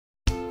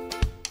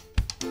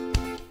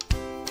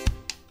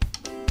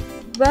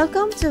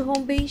Welcome to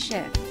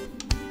HomebasedChef.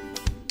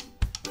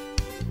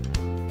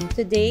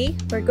 Today,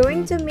 we're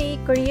going to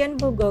make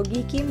Korean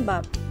Bulgogi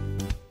Kimbap.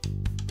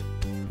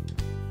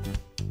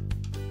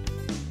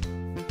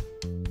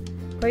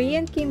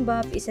 Korean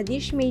kimbap is a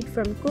dish made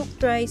from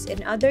cooked rice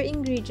and other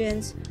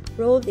ingredients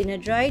rolled in a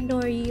dried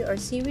nori or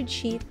seaweed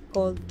sheet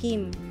called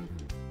kim.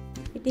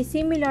 It is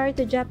similar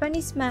to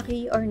Japanese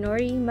maki or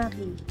nori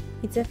maki.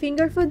 It's a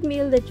finger food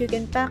meal that you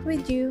can pack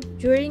with you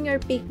during your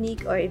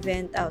picnic or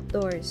event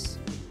outdoors.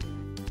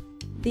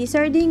 These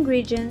are the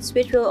ingredients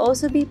which will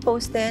also be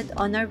posted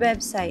on our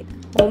website,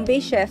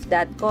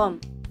 HomebasedChef.com.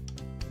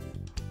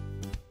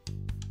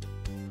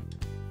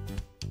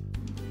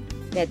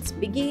 Let's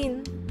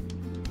begin!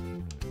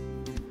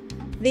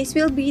 This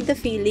will be the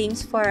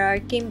fillings for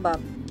our kimbap.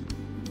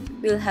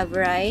 We'll have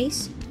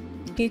rice,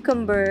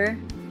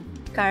 cucumber,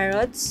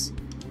 carrots,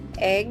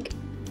 egg,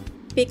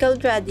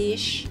 pickled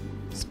radish,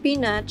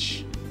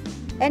 spinach,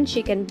 and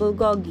chicken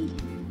bulgogi.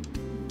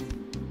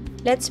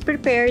 Let's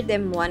prepare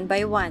them one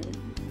by one.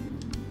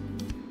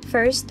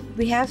 First,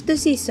 we have to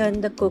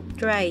season the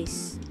cooked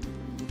rice.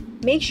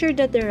 Make sure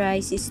that the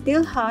rice is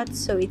still hot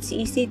so it's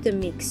easy to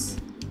mix.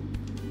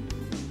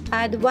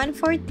 Add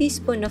 1/4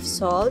 teaspoon of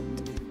salt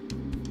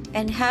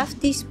and ½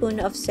 teaspoon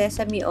of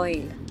sesame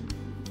oil.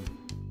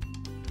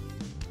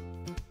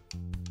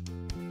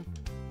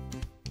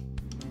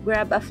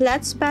 Grab a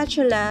flat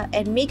spatula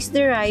and mix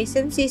the rice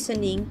and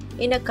seasoning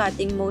in a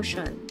cutting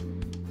motion.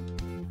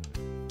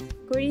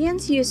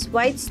 Koreans use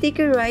white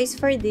sticky rice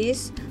for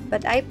this,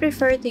 but I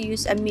prefer to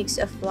use a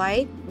mix of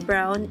white,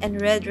 brown,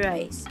 and red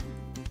rice.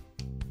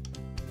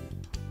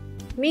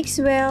 Mix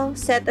well,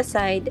 set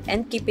aside,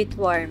 and keep it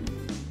warm.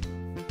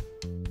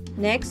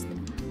 Next,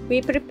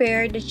 we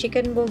prepare the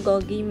chicken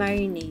bulgogi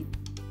marinade.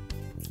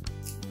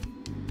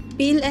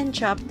 Peel and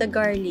chop the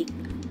garlic.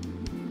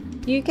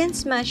 You can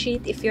smash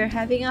it if you're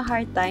having a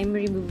hard time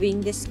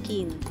removing the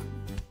skin.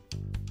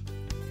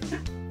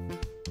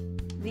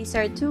 These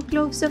are 2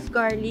 cloves of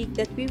garlic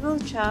that we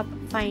will chop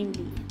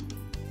finely.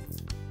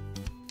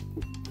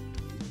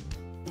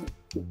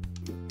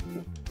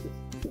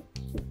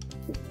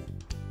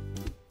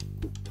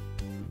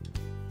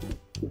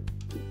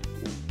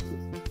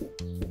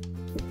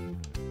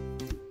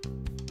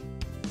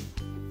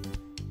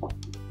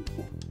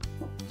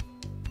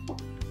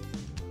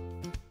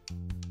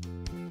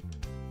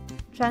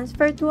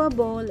 Transfer to a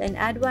bowl and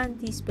add 1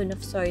 teaspoon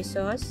of soy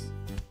sauce,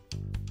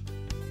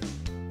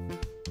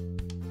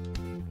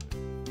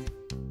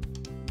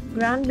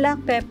 ground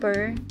black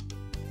pepper,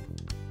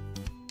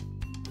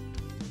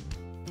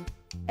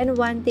 and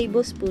 1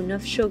 tablespoon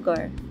of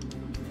sugar.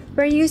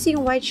 We're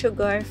using white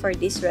sugar for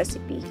this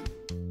recipe.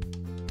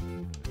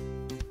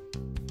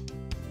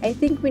 I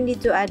think we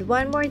need to add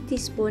 1 more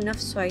teaspoon of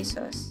soy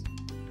sauce.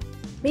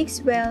 Mix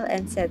well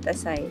and set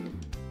aside.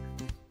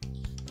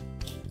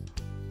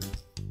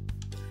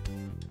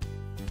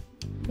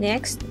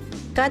 Next,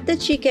 cut the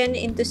chicken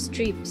into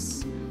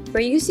strips.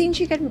 We're using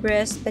chicken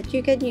breast, but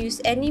you can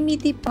use any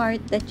meaty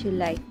part that you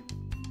like.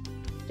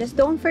 Just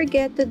don't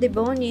forget to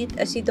debone it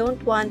as you don't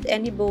want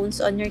any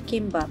bones on your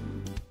kimbap.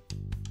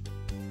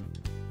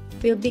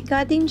 We'll be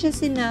cutting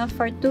just enough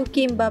for 2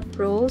 kimbap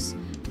rolls.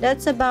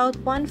 That's about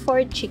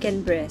 1/4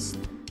 chicken breast.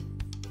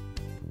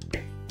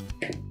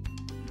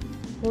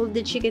 Hold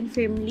the chicken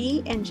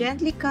firmly and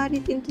gently cut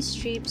it into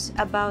strips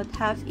about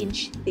 ½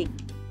 inch thick.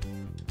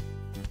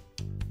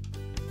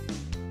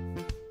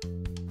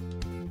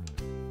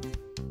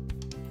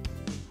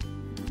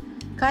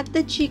 Cut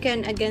the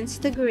chicken against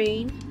the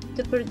grain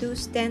to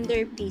produce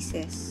tender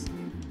pieces.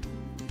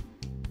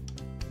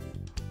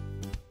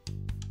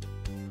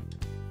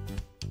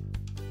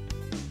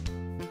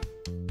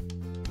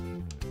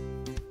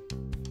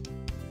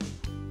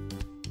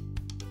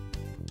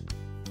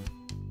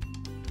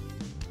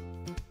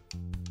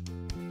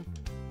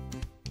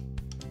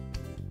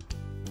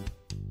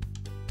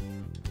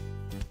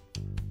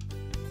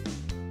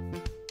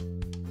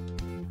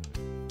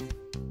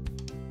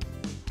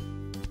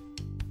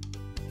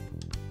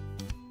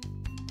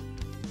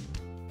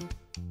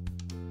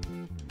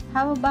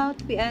 How about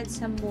we add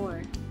some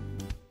more?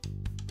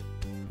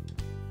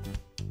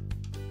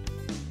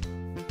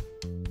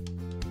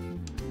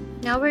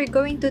 Now we're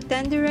going to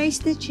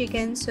tenderize the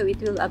chicken so it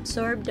will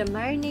absorb the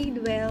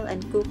marinade well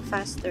and cook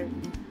faster.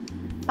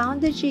 Pound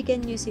the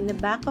chicken using the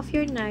back of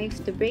your knife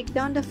to break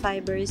down the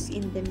fibers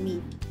in the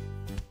meat.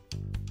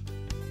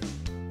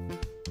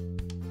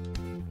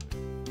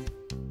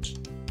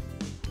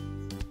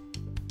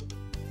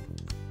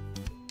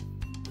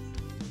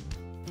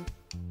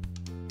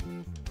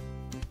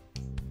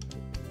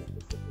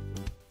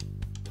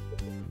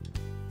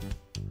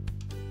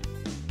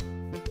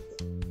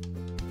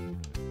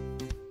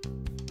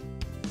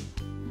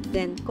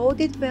 Then coat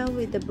it well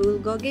with the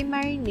bulgogi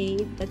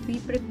marinade that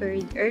we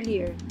prepared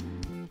earlier.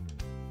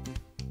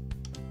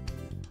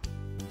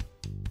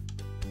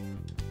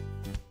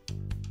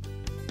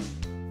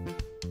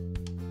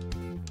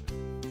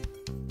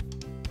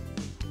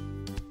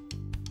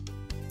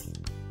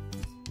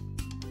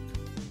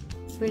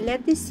 We'll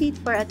let this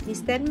sit for at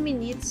least 10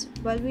 minutes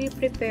while we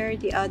prepare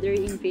the other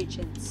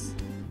ingredients.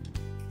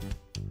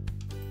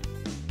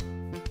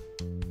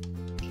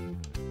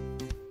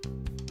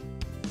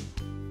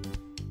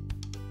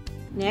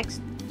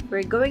 Next,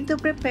 we're going to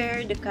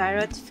prepare the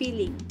carrot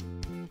filling.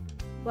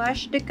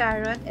 Wash the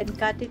carrot and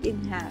cut it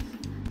in half,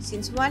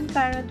 since one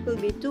carrot will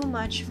be too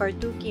much for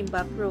 2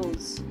 kimbap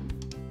rolls.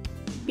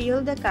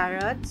 Peel the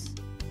carrots.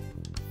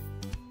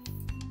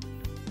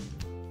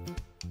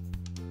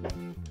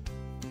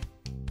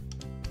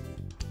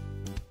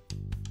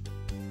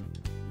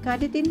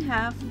 Cut it in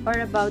half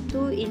or about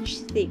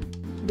 2-inch thick,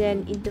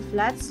 then into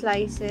flat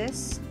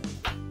slices.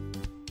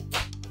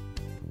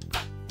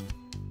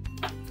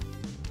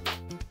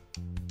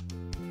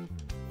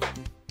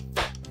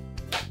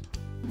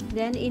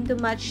 Then into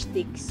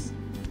matchsticks,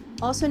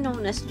 also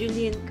known as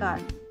julienne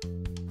cut.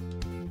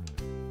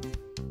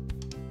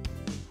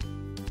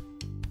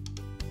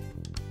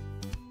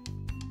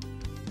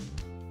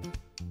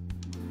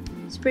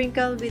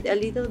 Sprinkle with a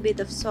little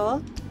bit of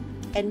salt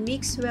and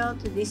mix well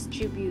to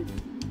distribute.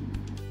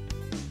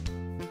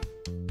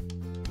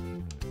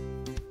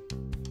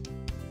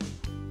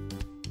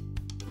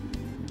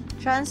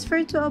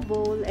 Transfer to a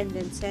bowl and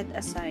then set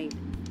aside.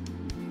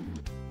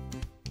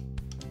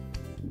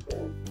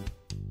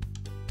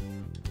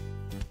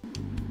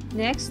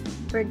 Next,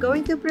 we're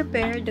going to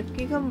prepare the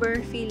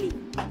cucumber filling.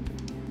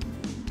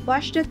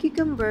 Wash the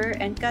cucumber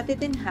and cut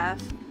it in half,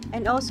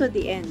 and also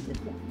the end.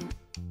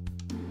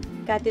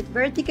 Cut it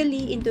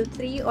vertically into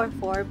 3 or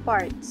 4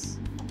 parts.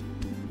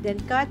 Then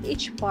cut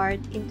each part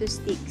into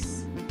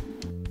sticks.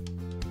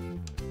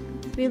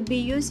 We'll be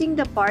using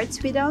the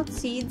parts without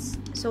seeds,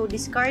 so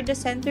discard the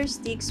center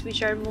sticks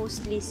which are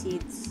mostly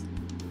seeds.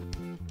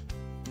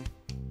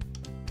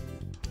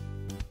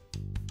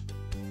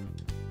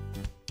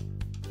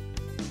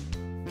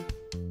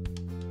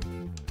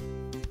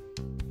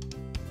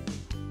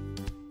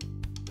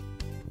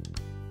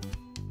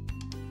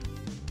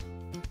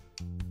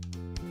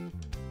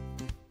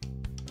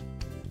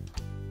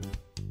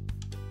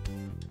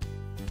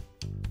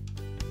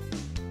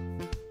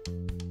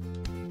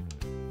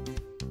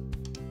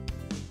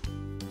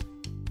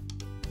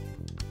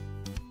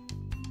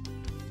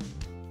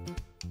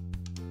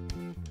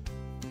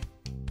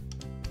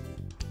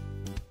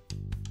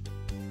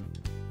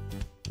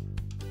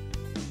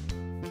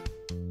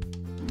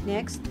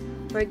 Next,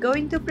 we're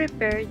going to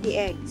prepare the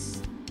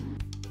eggs.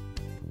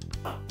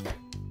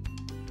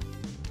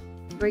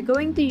 We're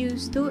going to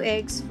use 2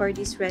 eggs for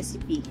this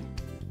recipe.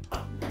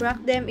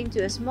 Crack them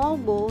into a small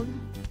bowl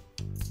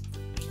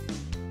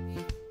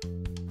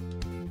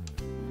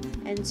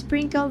and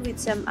sprinkle with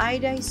some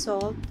iodized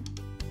salt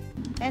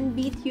and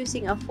beat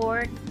using a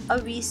fork, a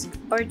whisk,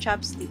 or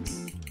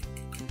chopsticks.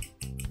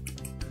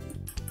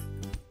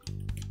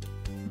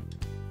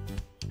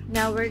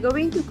 Now we're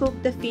going to cook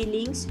the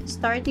fillings,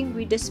 starting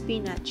with the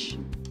spinach.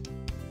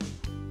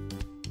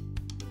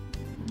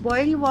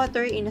 Boil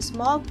water in a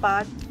small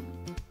pot,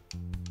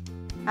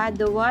 add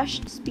the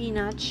washed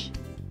spinach,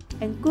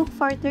 and cook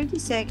for 30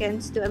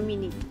 seconds to a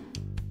minute.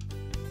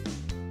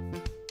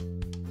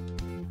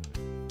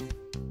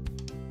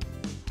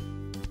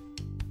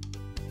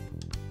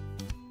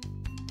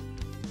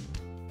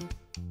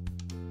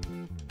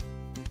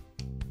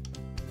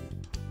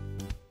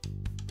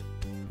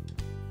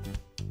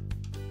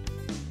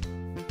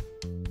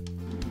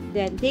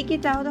 Then take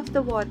it out of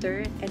the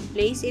water and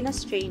place in a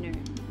strainer.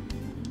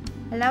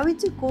 Allow it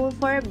to cool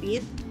for a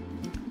bit.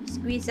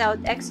 Squeeze out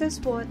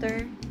excess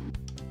water.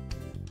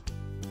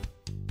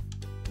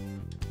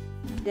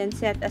 Then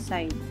set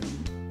aside.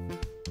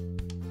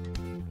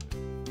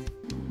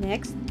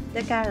 Next,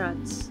 the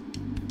carrots.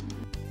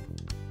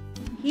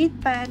 Heat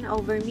pan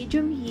over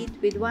medium heat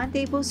with 1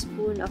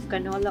 tablespoon of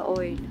canola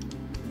oil.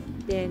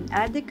 Then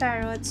add the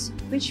carrots,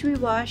 which we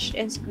washed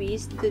and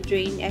squeezed to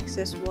drain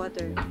excess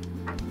water.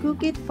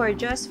 Cook it for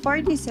just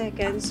 40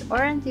 seconds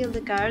or until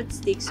the carrot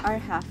sticks are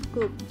half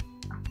cooked.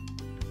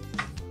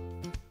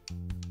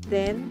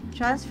 Then,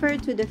 transfer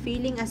to the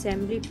filling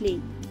assembly plate.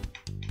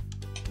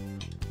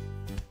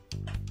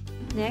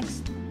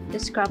 Next, the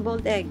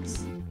scrambled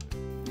eggs.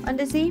 On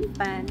the same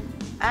pan,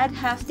 add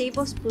half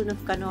tablespoon of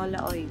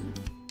canola oil.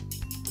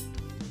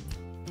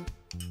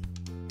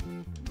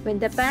 When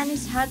the pan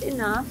is hot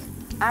enough,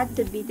 add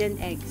the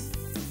beaten eggs.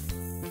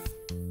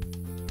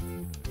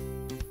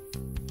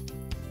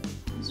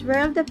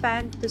 Swirl the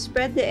pan to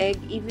spread the egg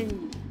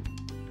evenly.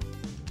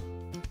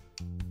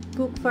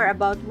 Cook for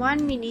about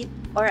 1 minute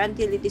or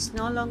until it is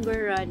no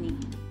longer runny.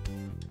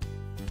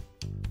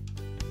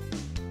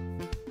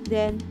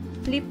 Then,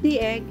 flip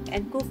the egg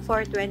and cook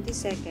for 20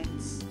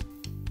 seconds.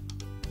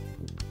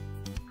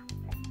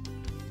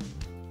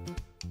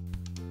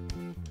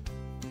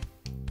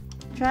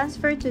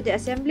 Transfer to the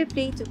assembly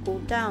plate to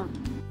cool down.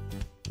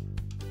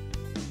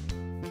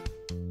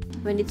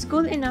 When it's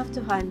cool enough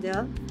to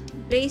handle,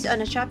 place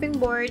on a chopping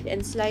board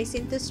and slice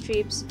into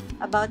strips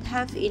about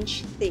 ½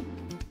 inch thick.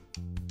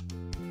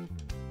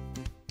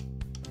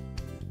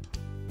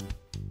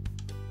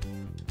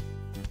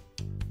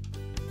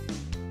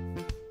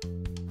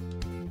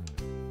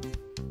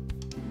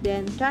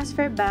 Then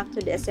transfer back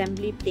to the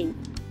assembly plate.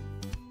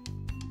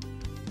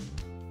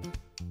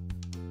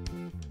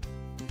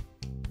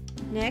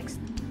 Next,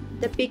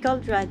 the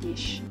pickled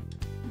radish.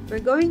 We're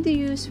going to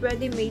use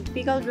ready-made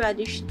pickled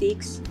radish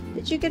sticks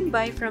that you can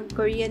buy from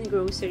Korean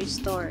grocery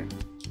store.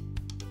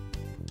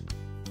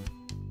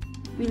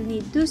 We'll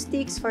need 2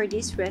 sticks for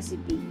this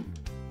recipe.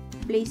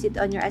 Place it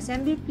on your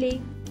assembly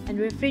plate and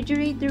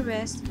refrigerate the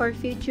rest for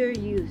future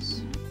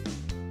use.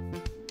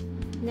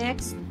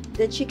 Next,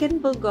 the chicken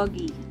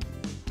bulgogi.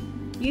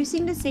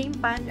 Using the same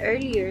pan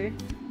earlier,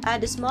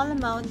 add a small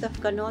amount of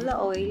canola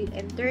oil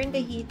and turn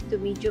the heat to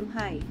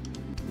medium-high.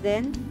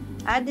 Then,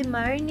 add the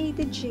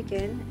marinated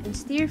chicken and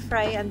stir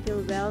fry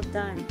until well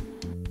done.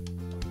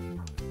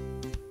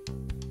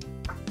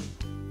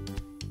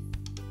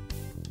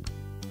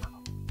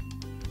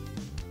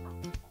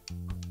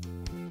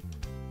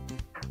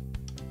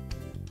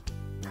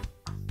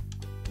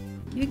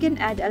 You can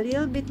add a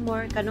little bit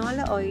more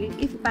canola oil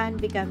if pan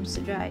becomes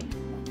dry.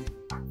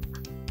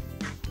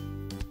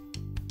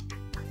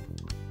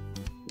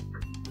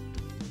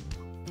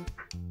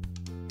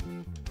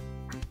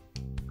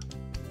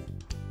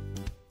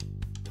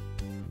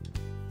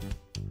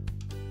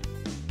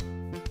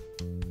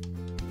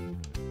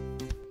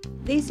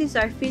 This is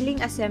our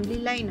filling assembly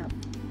lineup.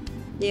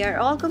 They are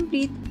all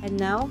complete and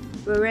now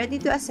we're ready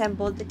to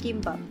assemble the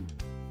kimbap.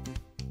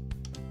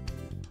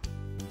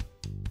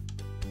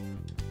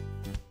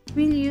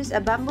 We'll use a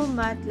bamboo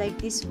mat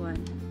like this one.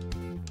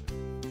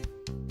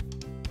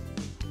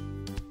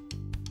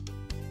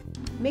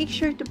 Make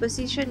sure to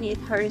position it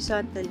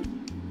horizontally.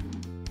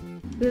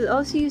 We'll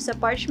also use a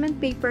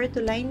parchment paper to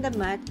line the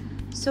mat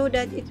so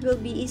that it will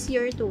be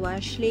easier to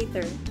wash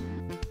later.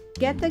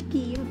 Get a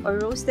kim or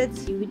roasted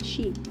seaweed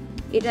sheet.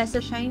 It has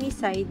a shiny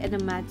side and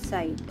a matte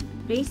side.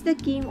 Place the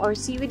kim or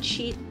seaweed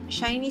sheet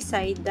shiny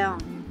side down.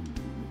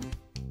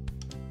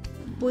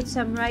 Put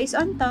some rice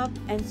on top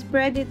and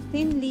spread it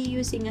thinly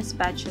using a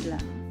spatula.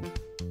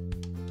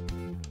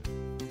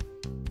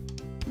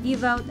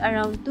 Give out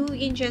around 2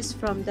 inches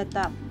from the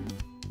top.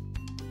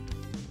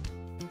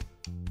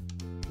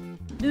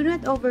 Do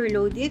not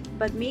overload it,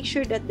 but make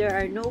sure that there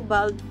are no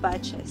bald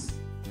patches.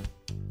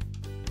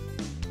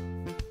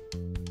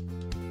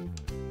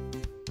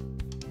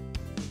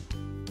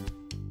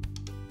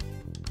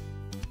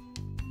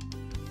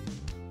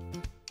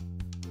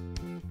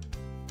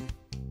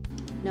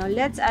 Now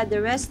let's add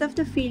the rest of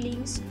the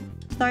fillings,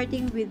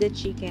 starting with the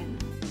chicken.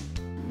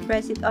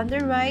 Press it on the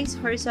rice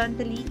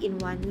horizontally in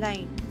one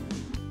line.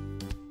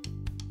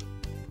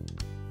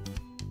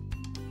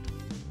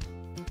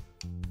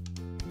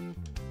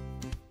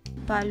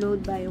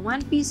 Followed by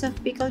 1 piece of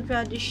pickled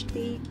radish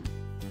stick,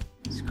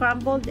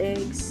 scrambled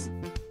eggs,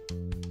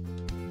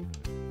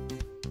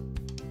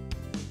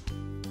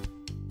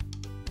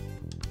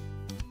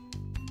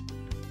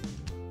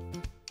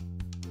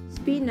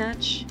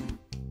 spinach,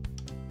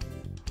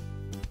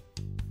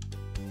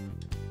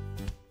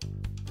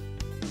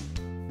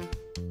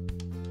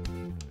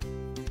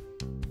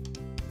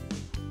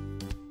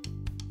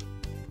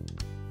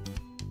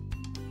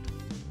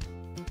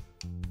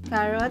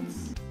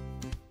 carrots,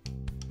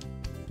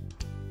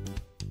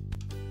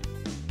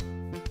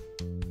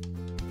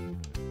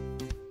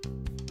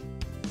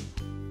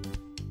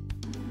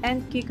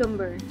 and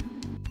cucumber.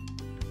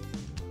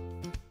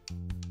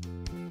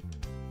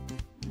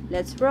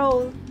 Let's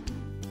roll.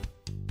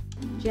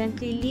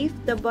 Gently lift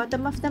the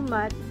bottom of the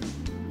mat,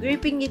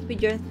 gripping it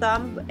with your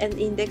thumb and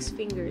index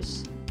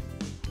fingers.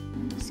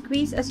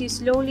 Squeeze as you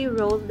slowly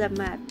roll the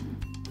mat.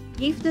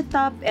 Give the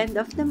top end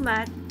of the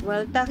mat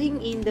while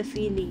tucking in the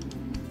filling.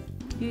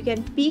 You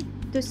can peek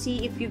to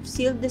see if you've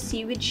sealed the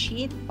seaweed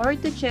sheet or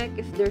to check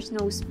if there's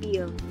no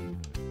spill.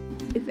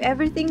 If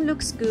everything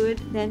looks good,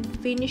 then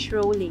finish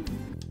rolling.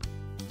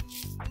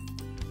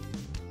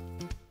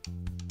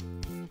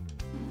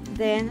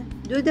 Then,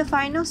 do the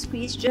final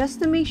squeeze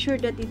just to make sure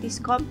that it is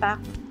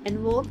compact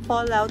and won't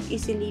fall out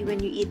easily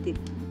when you eat it.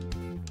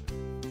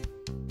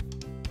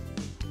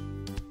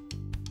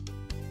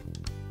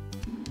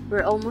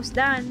 We're almost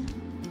done.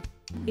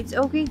 It's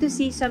okay to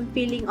see some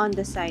filling on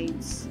the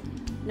sides.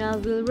 Now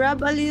we'll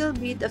rub a little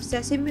bit of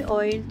sesame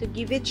oil to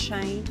give it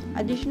shine,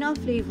 additional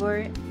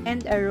flavor,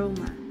 and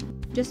aroma.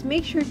 Just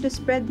make sure to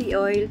spread the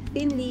oil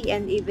thinly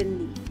and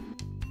evenly.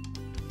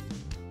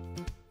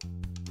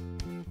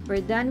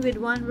 We're done with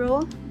one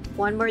roll,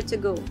 one more to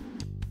go.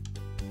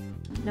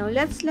 Now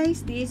let's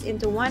slice these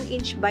into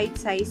 1-inch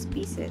bite-sized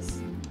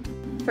pieces.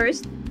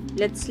 First,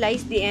 let's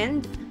slice the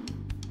end.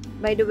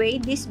 By the way,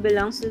 this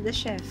belongs to the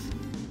chef.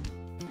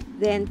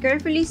 Then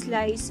carefully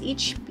slice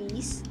each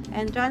piece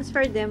and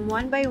transfer them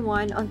one by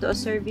one onto a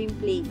serving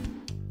plate.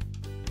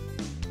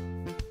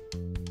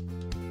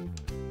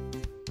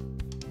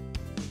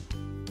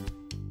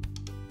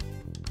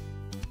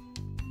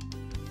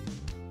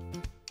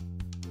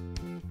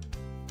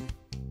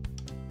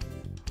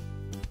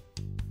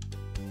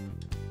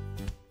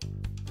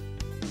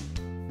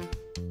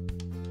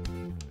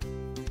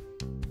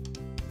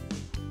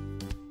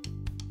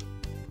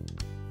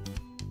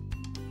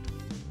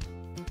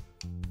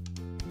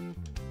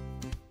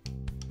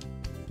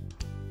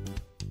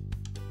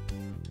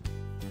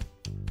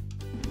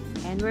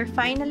 And we're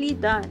finally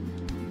done.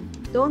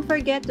 Don't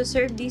forget to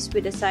serve this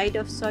with a side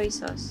of soy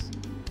sauce.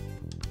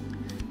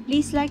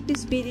 Please like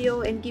this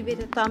video and give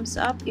it a thumbs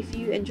up if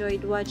you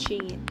enjoyed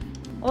watching it.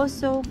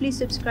 Also, please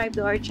subscribe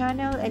to our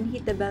channel and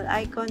hit the bell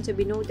icon to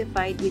be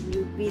notified with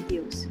new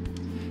videos.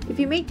 If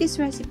you make this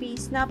recipe,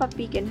 snap a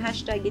pic and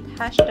hashtag it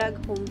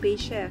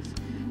 #HomebasedChef.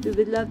 We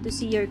would love to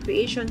see your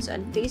creations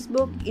on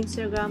Facebook,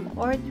 Instagram,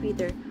 or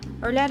Twitter,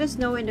 or let us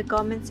know in the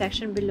comment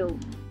section below.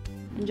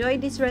 Enjoy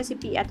this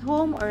recipe at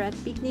home or at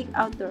picnic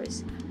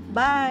outdoors.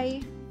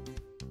 Bye!